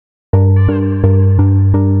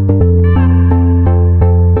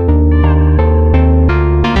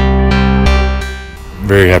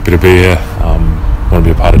happy to be here. Want to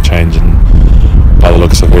be a part of change, and by the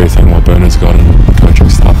looks of everything what Bernard's got and coaching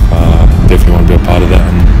stuff, definitely want to be a part of that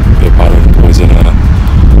and be a part of the boys at a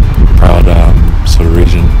proud sort of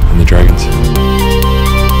region in the Dragons.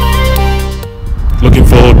 Looking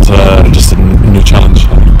forward to just a new challenge.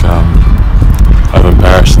 I think over in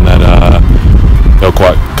Paris and that they were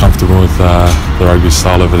quite comfortable with the rugby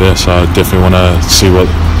style over there, so I definitely want to see what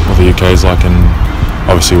the UK is like, and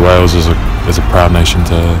obviously Wales is a proud nation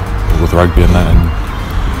with rugby and that, and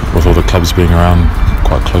with all the clubs being around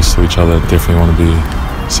quite close to each other, definitely want to be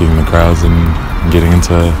seeing the crowds and getting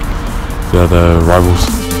into the other rivals.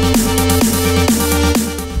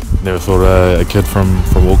 Never thought a kid from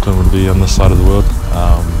Auckland would be on this side of the world,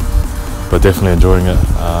 but definitely enjoying it,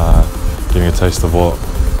 getting a taste of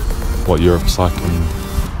what Europe's like, and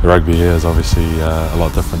the rugby here is obviously a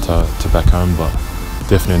lot different to back home, but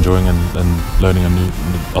definitely enjoying and learning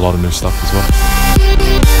a lot of new stuff as well.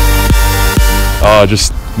 I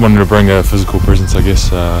just wanted to bring a physical presence, I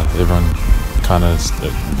guess. Everyone kind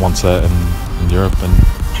of wants that in Europe, and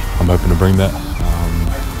I'm hoping to bring that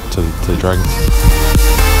to the Dragons.